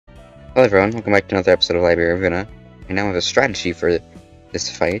Hello everyone, welcome back to another episode of Library of Ruina. I now have a strategy for this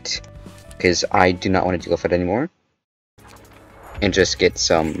fight, because I do not want to deal with it anymore, and just get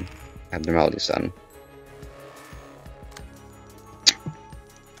some abnormalities done.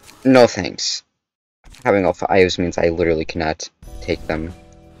 No thanks. Having alpha IOs means I literally cannot take them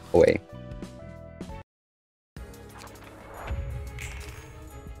away.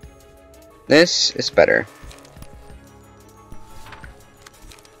 This is better.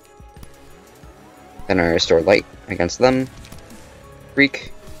 Then I restore light against them.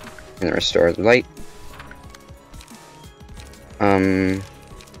 Freak. And then restore the light.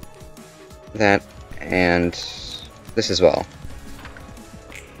 That and this as well.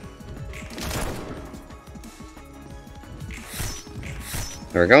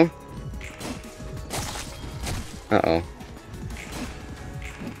 There we go. Uh-oh.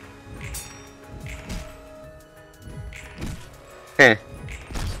 Heh.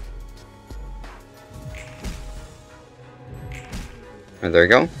 And there we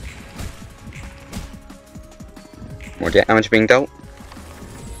go. More damage being dealt.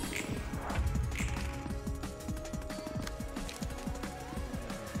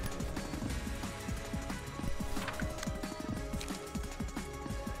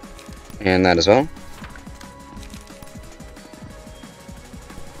 And that as well.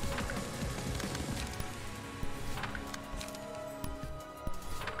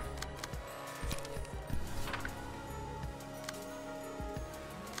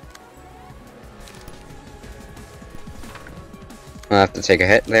 I'll have to take a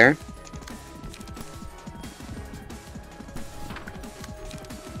hit there.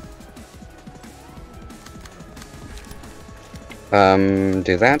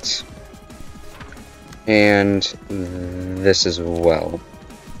 Do that. And this as well.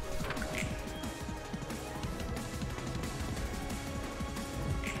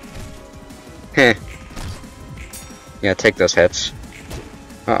 Heh. Yeah, take those hits.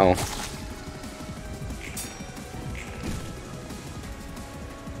 Uh-oh.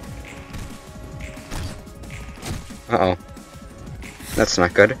 Uh-oh. That's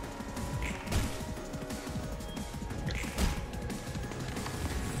not good.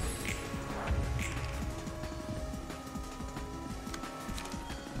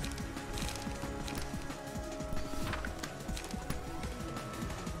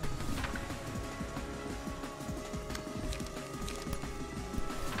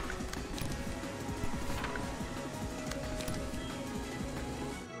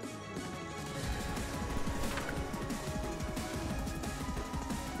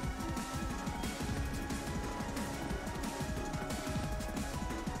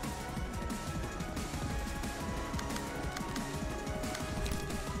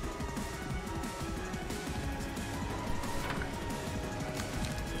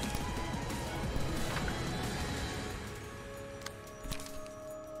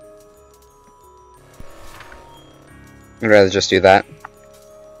 I'd rather just do that.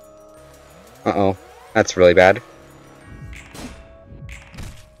 Uh-oh. That's really bad.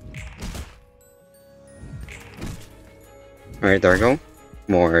 Alright, there we go.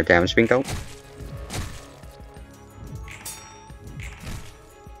 More damage being dealt.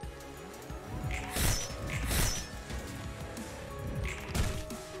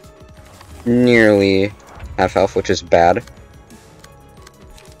 Nearly half health, which is bad.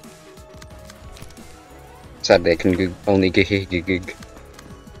 Sadly, I can only gig.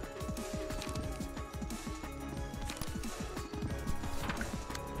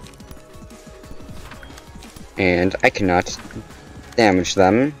 And I cannot damage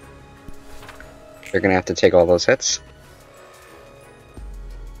them. They're gonna have to take all those hits.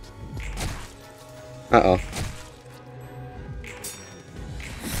 Uh-oh.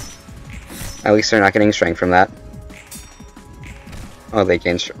 At least they're not getting strength from that. Oh, they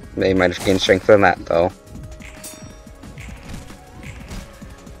might have gained strength from that, though.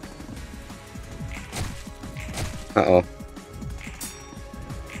 Uh-oh.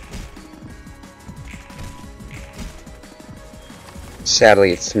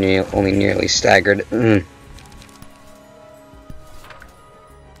 Sadly, it's only nearly staggered.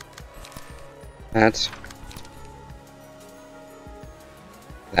 That.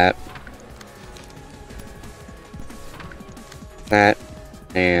 That.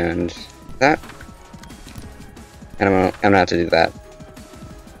 And that. And I'm gonna have to do that.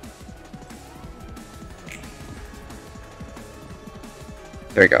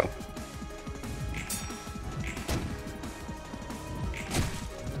 There we go.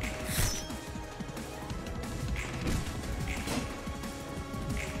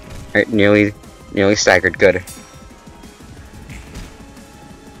 Alright, nearly staggered. Good.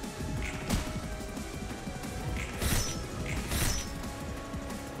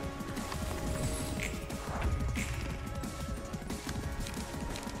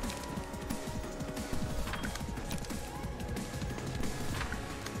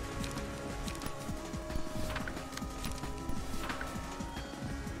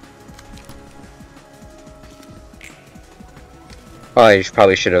 Oh, I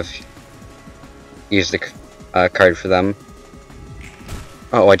probably should have used the card for them.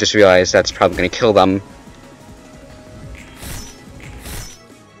 Oh, I just realized that's probably going to kill them.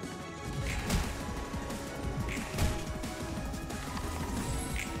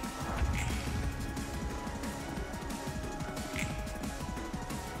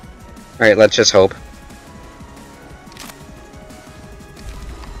 Alright, let's just hope.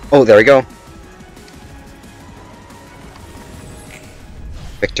 Oh, there we go.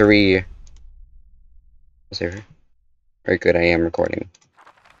 Victory. Very good, I am recording.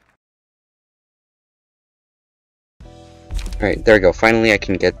 Alright, there we go. Finally, I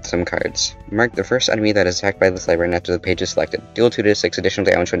can get some cards. Mark the first enemy that is attacked by this librarian after the page is selected. Deal 2 to 6 additional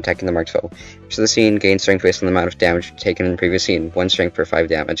damage when attacking the marked foe. So the scene gains strength based on the amount of damage taken in the previous scene. 1 strength per 5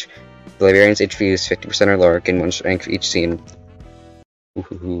 damage. The librarian's HP is 50% or lower, gain 1 strength for each scene.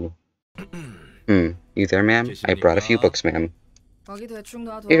 Ooh. You there, ma'am? I brought a few books, ma'am.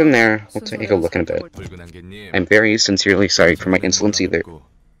 Leave him there. We'll take a look in a bit. I'm very sincerely sorry for my insolence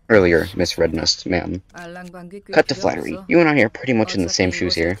earlier, Miss Rednest, ma'am. Cut to flattery. You and I are pretty much in the same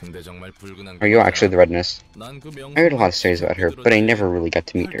shoes here. Are you actually the Rednest? I heard a lot of stories about her, but I never really got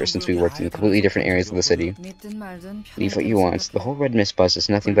to meet her since we worked in completely different areas of the city. Believe what you want. The whole Rednest buzz is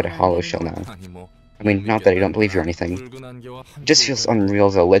nothing but a hollow shell now. I mean, not that I don't believe you or anything. It just feels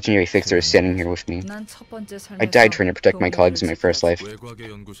unreal that a legendary fixer is standing here with me. I died trying to protect my colleagues in my first life.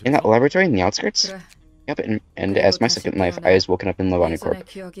 In that laboratory in the outskirts? Yep, and as my second life, I was woken up in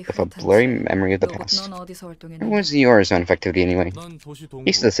Lavanicorp, with a blurry memory of the past. Where was the Orizon activity anyway?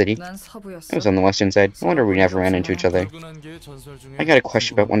 East of the city. It was on the western side. No wonder we never ran into each other. I got a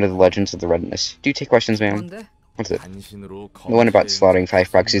question about one of the legends of the Redness. Do you take questions, ma'am? What's it? The one about slaughtering 5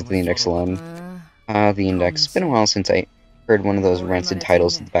 proxies of the Index alone. The Index. Been a while since I heard one of those rancid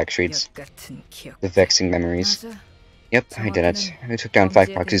titles in the back streets. The vexing memories. Yep, I did it. I took down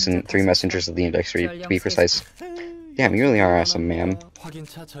 5 proxies and 3 messengers of the Index, to be precise. Damn, you really are awesome, ma'am. I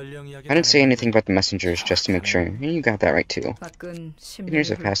didn't say anything about the messengers, just to make sure. And you got that right, too. 10 years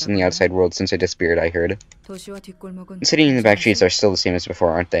have passed in the outside world since I disappeared, I heard. The city and the back streets are still the same as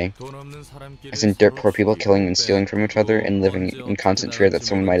before, aren't they? As in dirt poor people killing and stealing from each other and living in constant fear that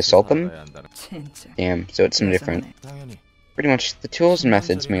someone might assault them? Damn, so it's no different. Pretty much, the tools and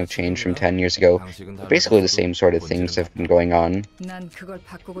methods may have changed from 10 years ago, but basically the same sort of things have been going on.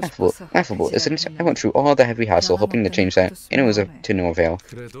 Laughable, isn't it? I went through all the heavy hassle hoping to change that, and it was to no avail.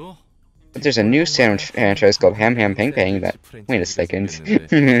 But there's a new sandwich franchise called Ham Ham Pang Pang that... Wait a second.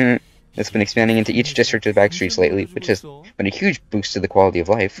 It's been expanding into each district of the back streets lately, which has been a huge boost to the quality of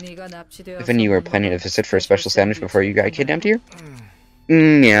life. If any of you were planning to visit for a special sandwich before you got kidnapped here?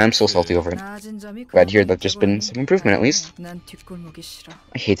 Yeah, I'm still salty over it. Glad to hear that there's been some improvement, at least.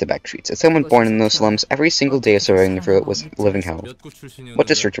 I hate the back streets. As someone born in those slums, every single day of surviving through it was living hell. What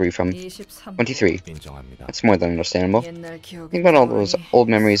district are you from? 23. That's more than understandable. Thinking about all those old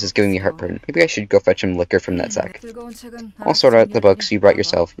memories is giving me heartburn. Maybe I should go fetch some liquor from that sack. I'll sort out the books you brought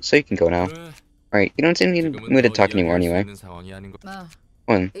yourself, so you can go now. Alright, you don't seem in the mood to talk anymore anyway.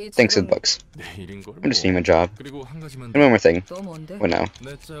 Thanks for the books. I'm just doing my job. And one more thing. What now?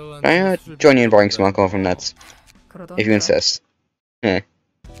 Can I join you in borrowing some alcohol from Nets? If you insist.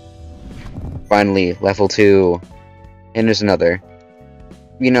 Finally, level 2. And there's another.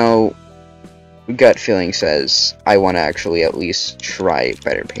 You know, gut feeling says I want to actually at least try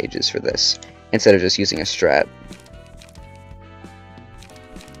better pages for this, instead of just using a strat.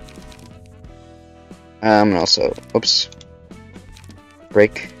 And also, oops.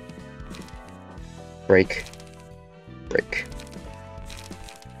 Break.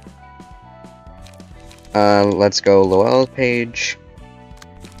 Let's go Lowell's page.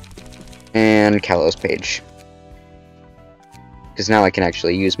 And Callow's page. Because now I can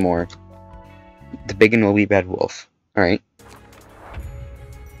actually use more. The Big and Will Bad Wolf. Alright.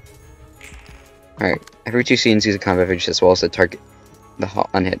 Alright. Every 2 scenes use a combat page as well as the target the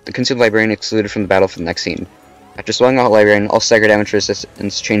unhit. The consumed librarian excluded from the battle for the next scene. After swelling out librarian, all stagger damage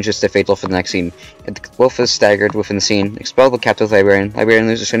resistance changes to fatal for the next scene. If the wolf is staggered within the scene, expel the captive librarian. Librarian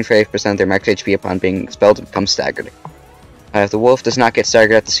loses 25% of their max HP upon being expelled and becomes staggered. If the wolf does not get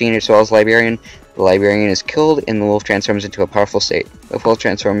staggered at the scene as well as librarian, the librarian is killed and the wolf transforms into a powerful state. The wolf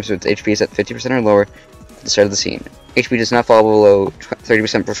transforms with its HP is at 50% or lower at the start of the scene. HP does not fall below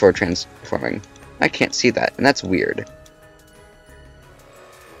 30% before transforming. I can't see that, and that's weird.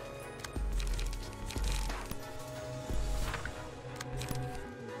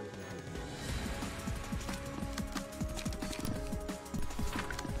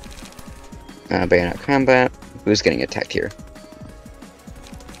 Bayonet combat. Who's getting attacked here?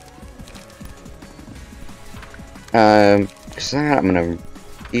 fix that. I'm gonna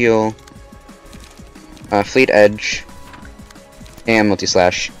heal. Fleet Edge. And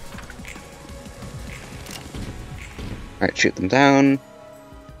multi-slash. Alright, shoot them down.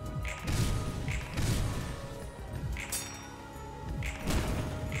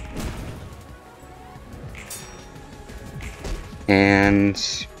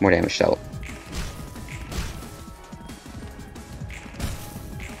 And more damage dealt.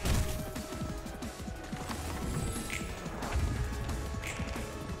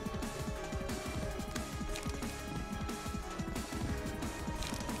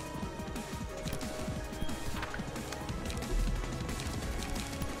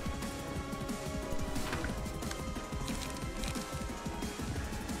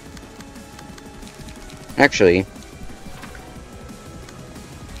 Actually,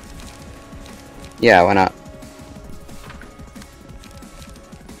 yeah, why not?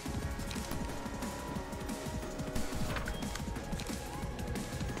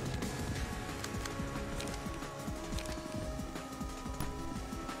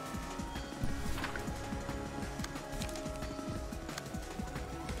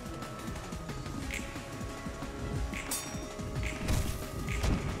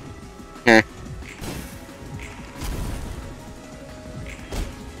 Eh.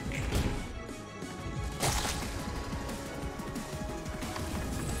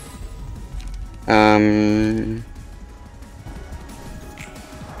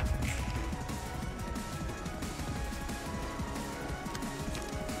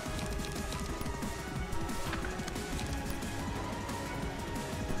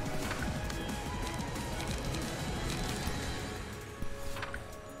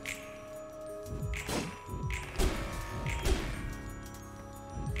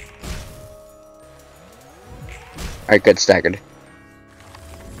 Alright, good, staggered.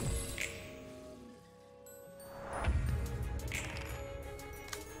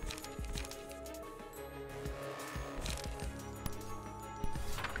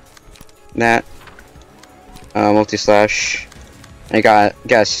 That. Multi-slash. I got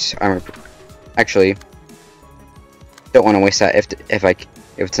guess armor. Actually, don't want to waste that if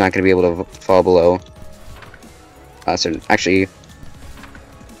it's not going to be able to fall below. So actually,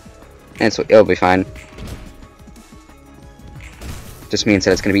 and so it'll be fine. Just means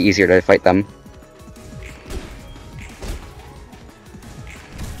that it's going to be easier to fight them.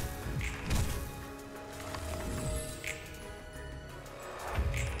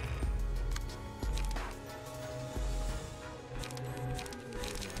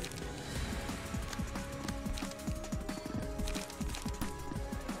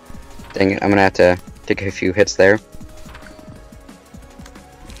 Dang it, I'm gonna have to take a few hits there.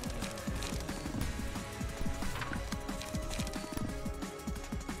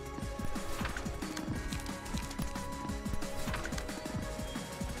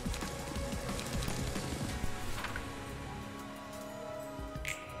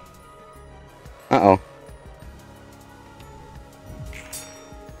 Uh-oh.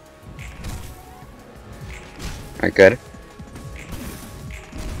 Alright, good.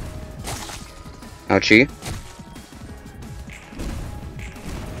 Ouchie.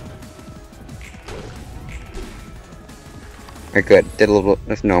 Alright, good. Did a little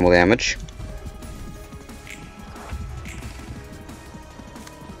bit of normal damage.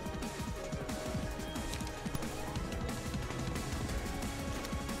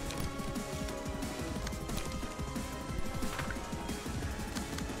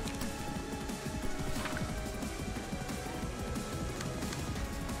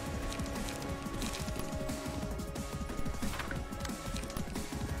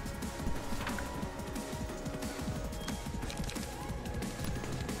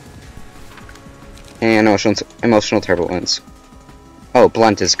 And emotional turbulence. Oh,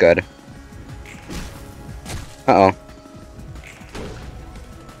 blunt is good. Uh-oh.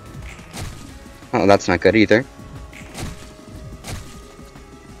 Oh, that's not good either.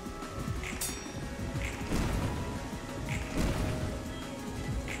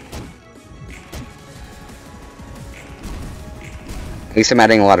 At least I'm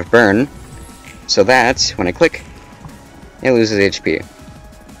adding a lot of burn, so that, when I click, it loses HP.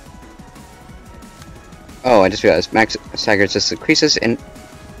 Oh, I just realized max stagger resistance decreases and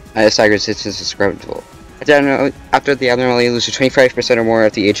stagger resistance is discreditable. After the abnormality loses 25% or more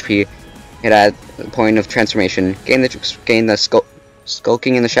of the HP, it at the point of transformation. Gain the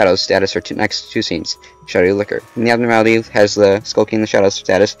skulking in the shadows status for next two scenes. Shadowy Liquor. When the abnormality has the skulking in the shadows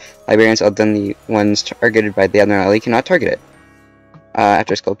status, librarians other than the ones targeted by the abnormality cannot target it.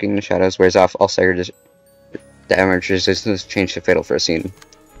 After skulking in the shadows wears off, all stagger damage resistance change to fatal for a scene.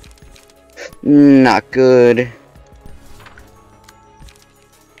 Not good.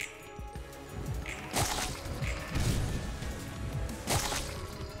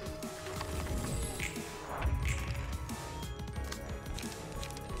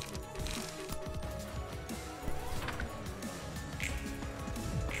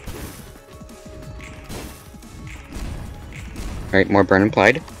 Alright, more burn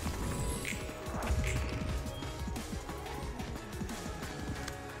implied.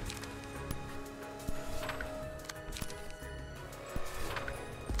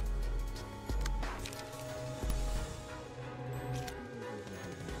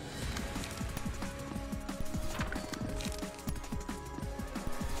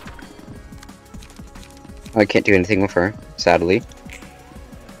 I can't do anything with her, sadly.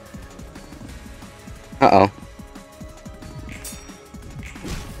 Uh-oh.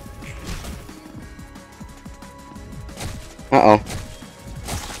 Uh-oh.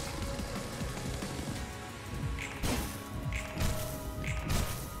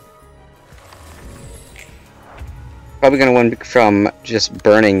 Probably gonna win from just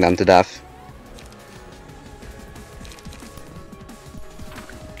burning them to death.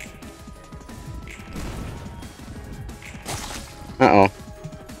 Uh-oh.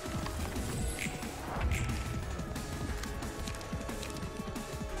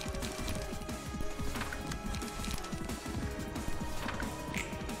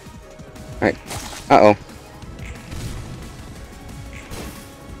 Alright. Uh-oh.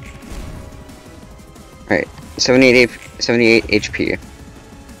 Alright. 78 HP.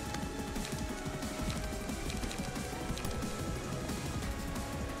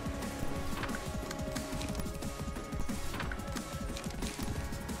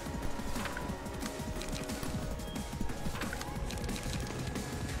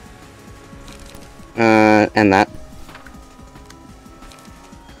 And that.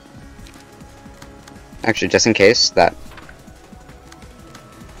 Actually, just in case, that.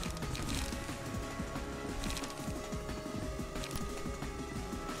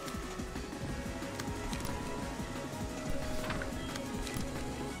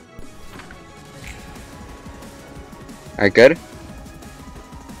 Alright, good.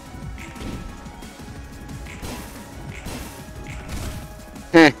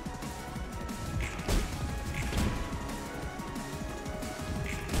 Heh.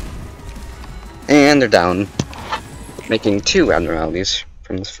 And they're down, making 2 abnormalities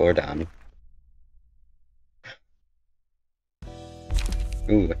from this floor down.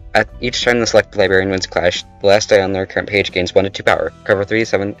 Ooh. At each time the selected librarian wins clash, the last die on their current page gains 1 to 2 power. Cover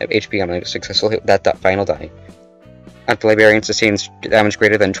 3-7 HP on a successful hit with that final die. After librarian sustains damage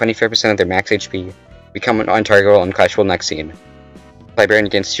greater than 25% of their max HP, become untargetable and clashable next scene. Librarian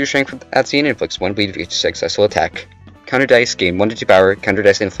gains 2 strength with that scene and inflicts 1 bleed with each successful attack. Counter dice gain 1 to 2 power. Counter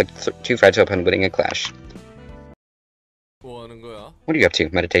dice inflict 2 fragile upon winning a clash. What are you up to?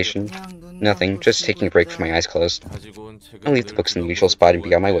 Meditation? Nothing, just taking a break with my eyes closed. I'll leave the books in the usual spot and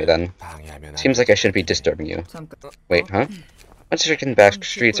be on my way then. Seems like I shouldn't be disturbing you. Wait, huh? What district in the back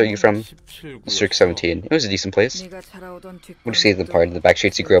streets are you from? District 17. It was a decent place. Would you say the part of the back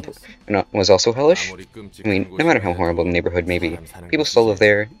streets you grew up in was also hellish? I mean, no matter how horrible the neighborhood may be, people still live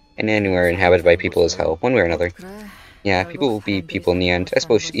there, and anywhere inhabited by people is hell, one way or another. Yeah, people will be people in the end. I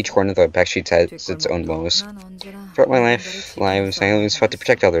suppose each corner of the back streets has its own woes. Throughout my lives, I always fought to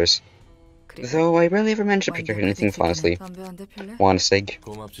protect others. Though I rarely ever managed to protect anything flawlessly. Honestly.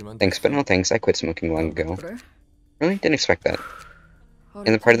 Thanks, but no thanks. I quit smoking long ago. Really? Didn't expect that.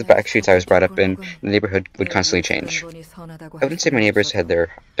 In the part of the back streets I was brought up in, the neighborhood would constantly change. I wouldn't say my neighbors had their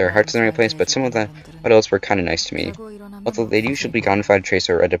hearts in the right place, but some of the adults were kinda nice to me. Although they'd usually be gone if I'd trace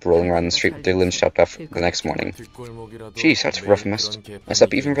or end up rolling around the street with their limbs chopped off the next morning. Geez, that's a rough mess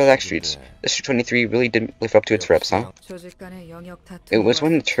up even for the back streets. District 23 really didn't live up to its reps, huh? It was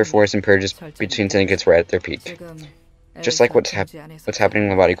when the turf wars and purges between syndicates were at their peak. Just like what's happening in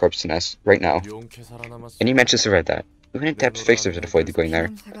the body corpse nest right now. And you mentioned to read that. We went to Depth's fixer to avoid going there.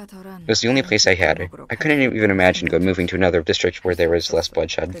 It was the only place I had. I couldn't even imagine moving to another district where there was less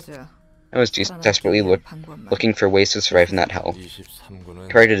bloodshed. I was desperately looking for ways to survive in that hell.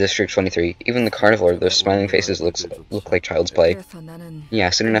 Compared to District 23, even the carnival or their smiling faces look like child's play.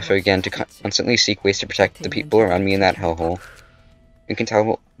 Yeah, soon enough I began to constantly seek ways to protect the people around me in that hellhole. You can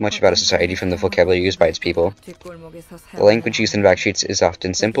tell much about a society from the vocabulary used by its people. The language used in backstreets is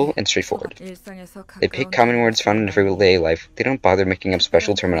often simple and straightforward. They pick common words found in everyday life. They don't bother making up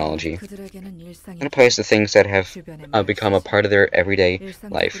special terminology. It applies to things that have become a part of their everyday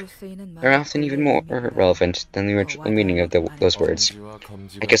life. They're often even more relevant than the original meaning of those words.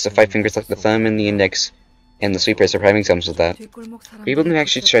 I guess the 5 fingers like the thumb and the index and the sweepers are prime examples of that. People in the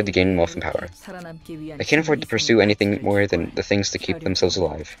backstreets tried to gain wealth and power. They can't afford to pursue anything more than the things to keep themselves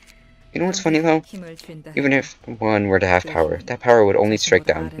alive. You know what's funny though? Even if one were to have power, that power would only strike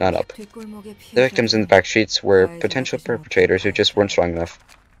down, not up. The victims in the backstreets were potential perpetrators who just weren't strong enough.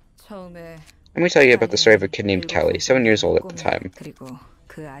 Let me tell you about the story of a kid named Callie, 7 years old at the time.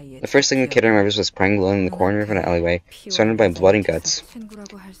 The first thing the kid remembers was crying alone in the corner of an alleyway, surrounded by blood and guts.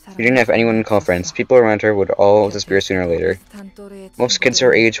 She didn't have anyone to call friends. People around her would all disappear sooner or later. Most kids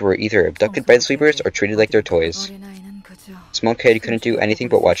her age were either abducted by the sweepers or treated like their toys. The small kid couldn't do anything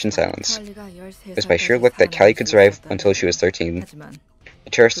but watch in silence. It was by sheer luck that Callie could survive until she was 13. She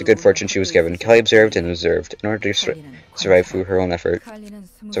cherished the good fortune she was given. Callie observed and observed in order to survive through her own effort.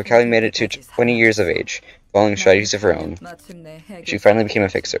 So Callie made it to 20 years of age, following strategies of her own. She finally became a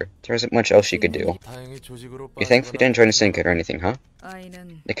fixer. There wasn't much else she could do. You thankfully didn't join a syndicate or anything, huh?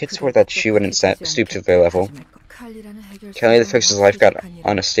 The kid swore that she wouldn't stoop to their level. Callie the Fixer's life got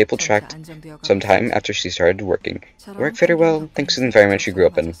on a stable track sometime after she started working. The work fit her well, thanks to the environment she grew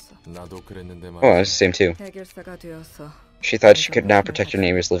up in. Oh, I was the same too. She thought she could now protect her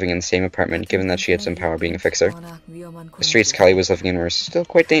neighbors living in the same apartment, given that she had some power being a fixer. The streets Callie was living in were still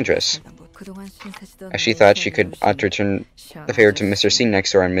quite dangerous. As she thought she could ought to return the favor to Mr. C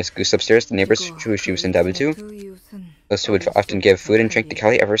next door and Miss Goose upstairs, the neighbors who she was indebted to. Those who would often give food and drink to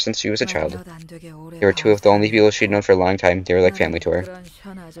Callie ever since she was a child. They were two of the only people she'd known for a long time. They were like family to her.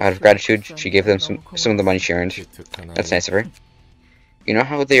 Out of gratitude, she gave them some of the money she earned. That's nice of her. You know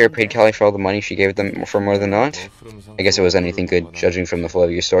how they repaid Callie for all the money she gave them for more than that? I guess it was anything good, judging from the flow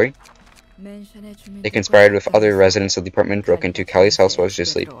of your story. They conspired with other residents of the apartment, broke into Callie's house while she was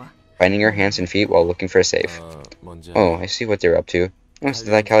asleep, binding her hands and feet while looking for a safe. Oh, I see what they were up to. Most of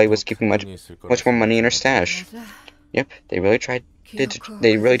that Callie was keeping much more money in her stash. Yep, they really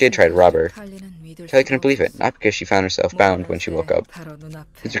did try to rob her. Callie couldn't believe it, not because she found herself bound when she woke up.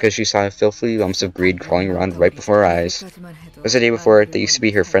 It's because she saw filthy lumps of greed crawling around right before her eyes. It was the day before, they used to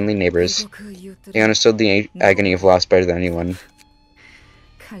be her friendly neighbors. They understood the agony of loss better than anyone.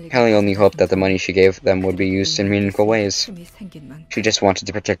 Callie only hoped that the money she gave them would be used in meaningful ways. She just wanted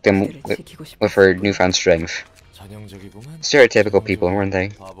to protect them with her newfound strength. Stereotypical people, weren't they?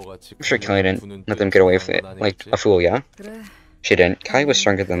 I'm sure Callie didn't let them get away with it like a fool, yeah? She didn't. Callie was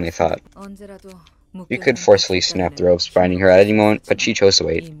stronger than they thought. You could forcefully snap the ropes, binding her at any moment, but she chose to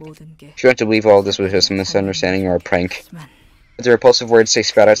wait. She wanted to believe all this was just a misunderstanding or a prank. But the repulsive words they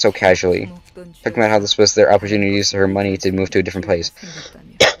spat out so casually, talking about how this was their opportunity to use her money to move to a different place.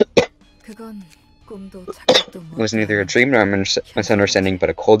 It was neither a dream nor a misunderstanding, but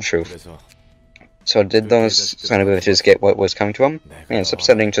a cold truth. So did those son of bitches get what was coming to them? Man, it's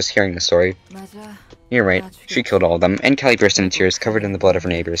upsetting just hearing the story. You're right, she killed all of them, and Callie burst into tears, covered in the blood of her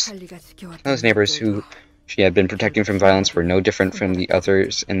neighbors. Those neighbors who she had been protecting from violence were no different from the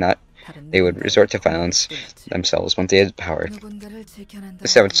others in that they would resort to violence themselves once they had power. The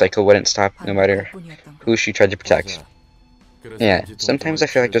savage cycle wouldn't stop no matter who she tried to protect. Yeah, sometimes I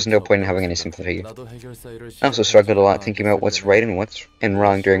feel like there's no point in having any sympathy. I also struggled a lot thinking about what's right and what's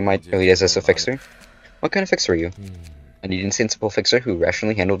wrong during my early days as a fixer. What kind of fixer were you? A neat and sensible fixer who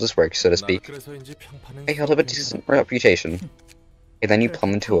rationally handled his work, so to speak. I held up a decent reputation. And then you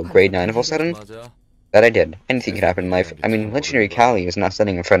plumb into a grade 9 all of a sudden? That I did. Anything could happen in life. I mean, legendary Callie is not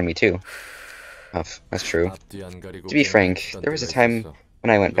standing in front of me too. That's true. To be frank, there was a time when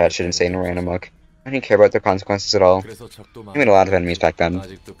I went batshit insane and ran amok. I didn't care about the consequences at all. I made a lot of enemies back then.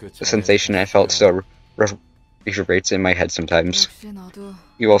 The sensation I felt still reverberates in my head sometimes.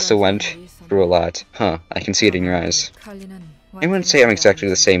 You also went through a lot. Huh, I can see it in your eyes. I wouldn't say I'm exactly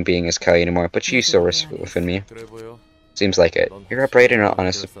the same being as Callie anymore, but she still was within me. Seems like it. You're upright and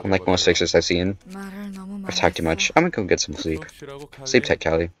honest, unlike most fixers I've seen. I've talked too much. I'm gonna go get some sleep. Sleep tight,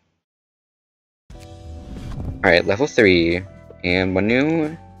 Callie. Alright, level 3. And one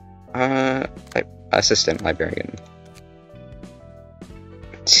new, assistant librarian.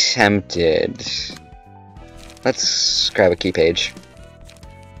 Tempted. Let's grab a key page.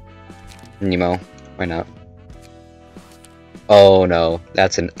 Nemo. Why not? Oh no,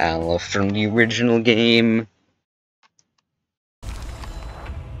 that's an owl from the original game.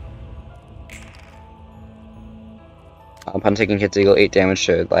 Upon taking hits, deal 8 damage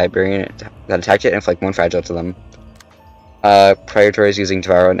to the librarian that attacked it and inflict 1 fragile to them. Priorities using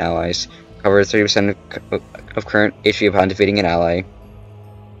Devour and allies. Cover 30% of current HP upon defeating an ally.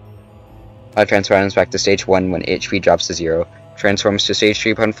 Transforms back to stage 1 when HP drops to 0. Transforms to stage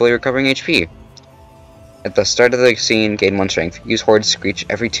 3 upon fully recovering HP. At the start of the scene, gain 1 strength. Use Horde Screech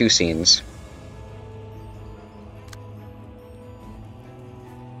every 2 scenes.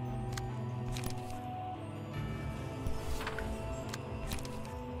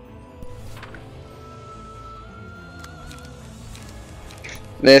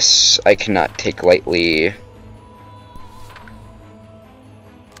 This I cannot take lightly.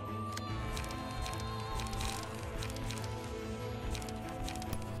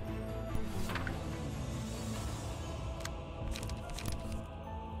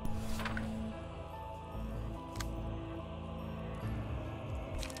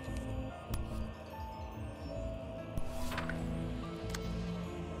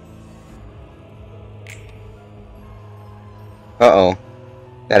 Uh-oh.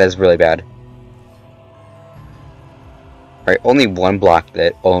 That is really bad. Alright, only one blocked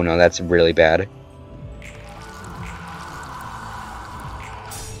it. Oh no, that's really bad.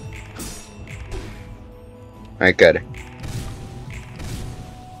 Alright, good.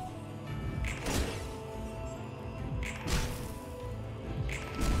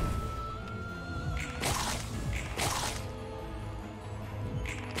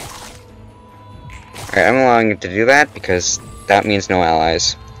 Alright, I'm allowing it to do that because that means no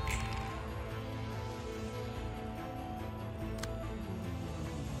allies.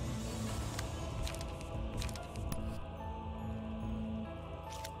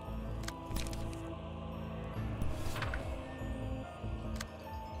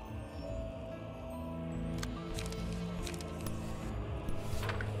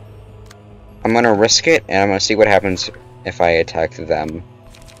 I'm gonna risk it, and I'm gonna see what happens if I attack them.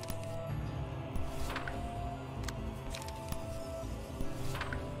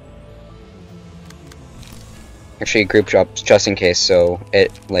 Actually, group drops just in case, so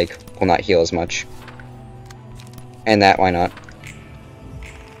it, like, will not heal as much. And that, why not?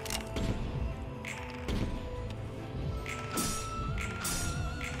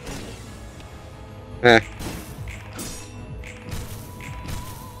 Alright,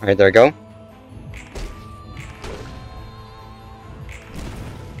 there we go.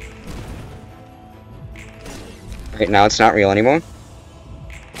 Alright, now it's not real anymore.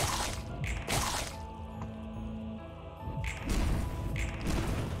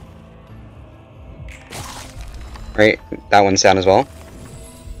 Right, that one's down as well.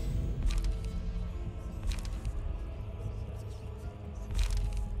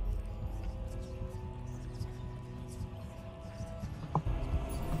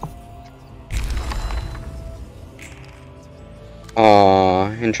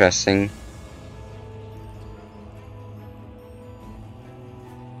 Interesting.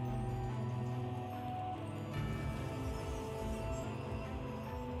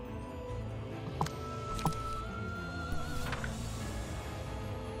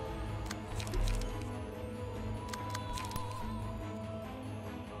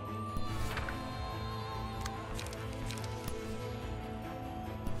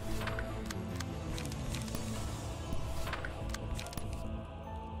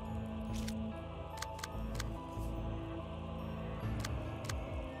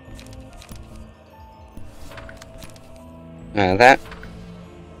 That.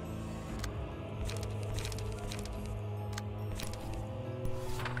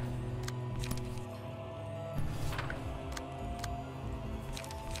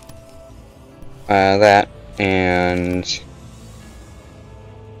 That, and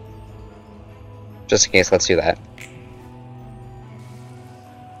just in case, let's do that.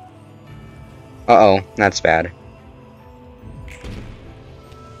 Uh-oh, that's bad.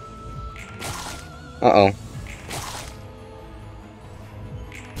 Uh-oh.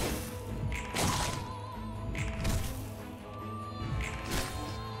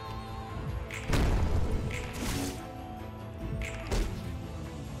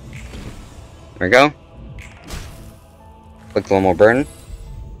 There we go. Click a little more burn.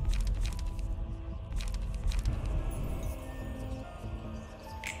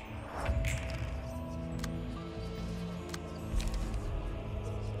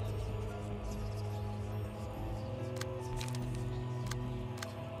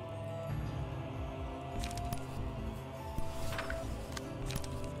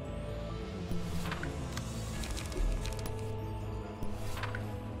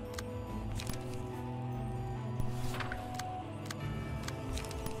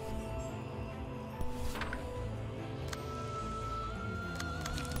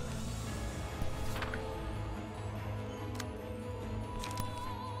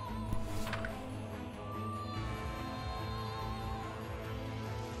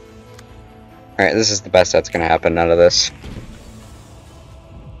 Alright, this is the best that's gonna happen out of this.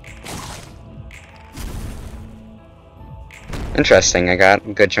 Interesting, I got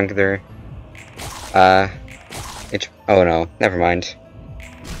a good chunk of their, oh no, never mind.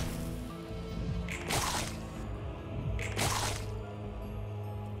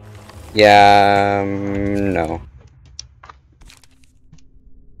 Yeah, no.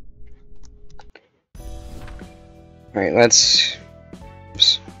 Alright, let's...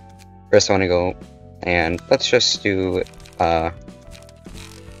 Oops. First I want to go, and let's just do, the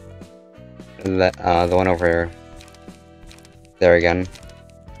one over there again.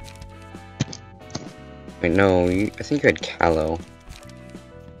 Wait, no, I think you had Callow.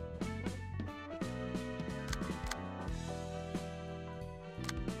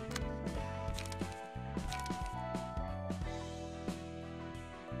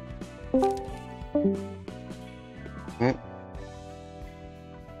 Oh.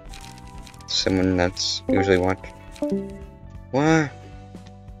 Someone that's usually watch. What?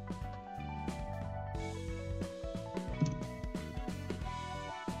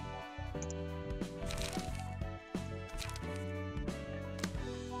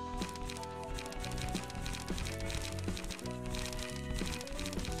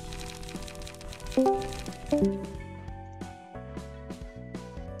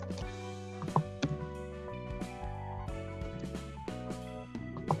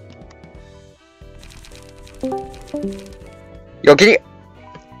 Yo, can you?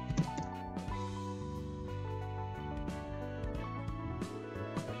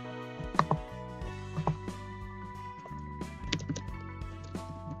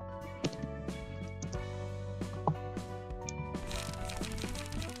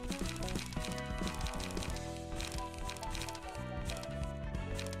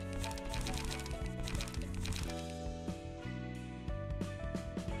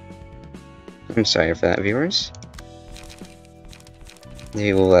 I'm sorry for that, viewers. The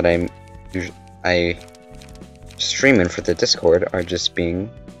people that I streaming for the Discord are just being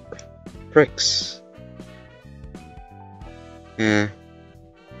pricks. Yeah.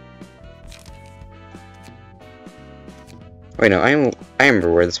 Wait, no, I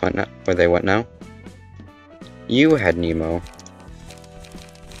remember where this went now. Where they went now. You had Nemo.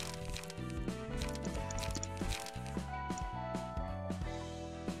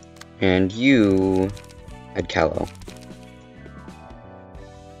 And you had Callow.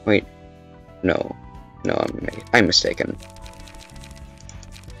 Wait, no, I'm mistaken.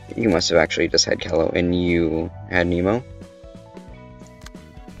 You must have actually just had Callow, and you had Nemo.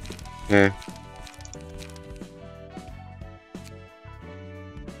 Eh.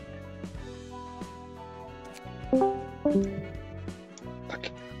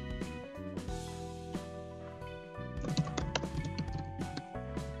 Fuck.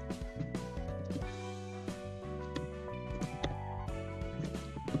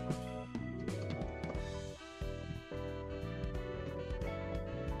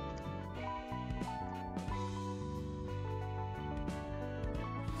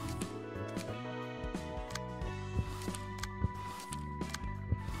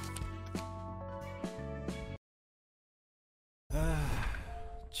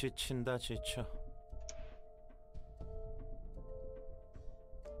 지친다 지쳐.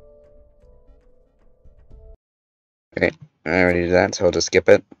 Okay, I already did that, so I'll just skip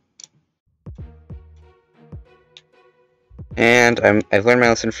it. And I've learned my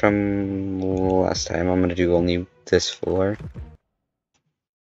lesson from last time. I'm gonna do only this floor.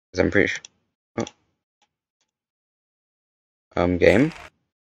 Because I'm pretty sure. Oh. Game?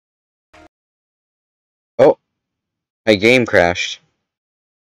 Oh! My game crashed.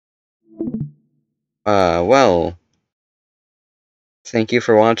 Well. Thank you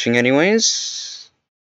for watching anyways.